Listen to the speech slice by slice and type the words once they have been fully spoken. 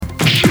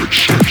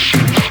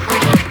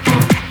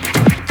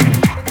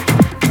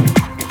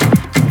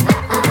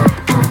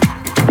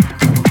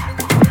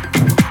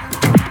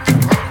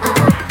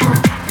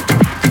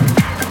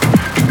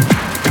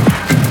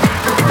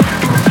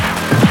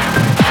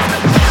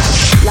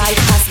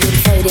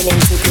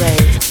beginning to gray.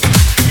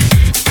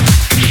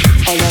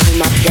 All over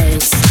my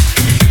face,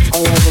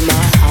 all over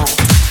my heart,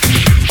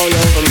 all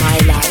over my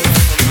life.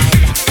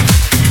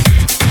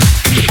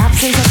 The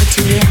absence of a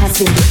tear has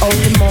been the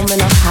only moment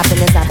of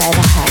happiness I've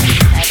ever had.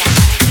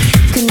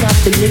 Could not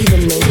believe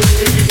in me.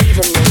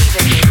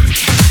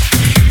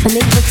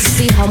 Unable to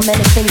see how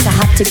many things I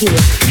had to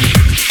give.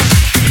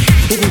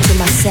 Even to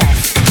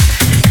myself.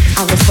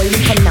 I was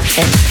waiting for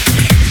nothing.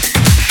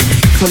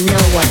 For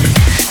no one.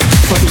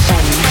 For the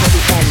end, for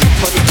the end,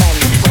 for the end,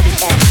 for the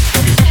end.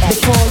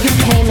 Before you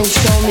came and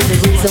showed me the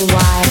reason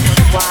why.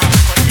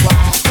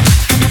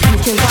 You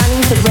came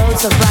running the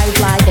roads of bright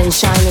light and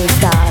shining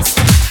stars.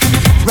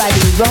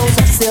 Riding rows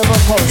of silver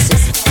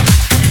horses.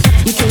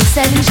 You came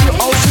sailing through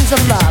oceans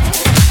of love.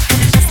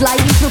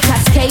 Sliding through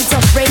cascades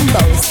of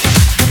rainbows.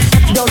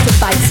 Dotted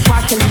by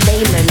sparkling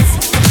layman's.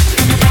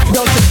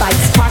 Dotted by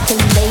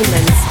sparkling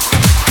layman's.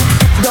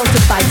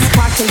 Dotted by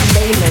sparkling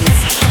layman's.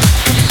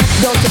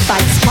 Dotted by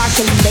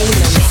sparkling layman's.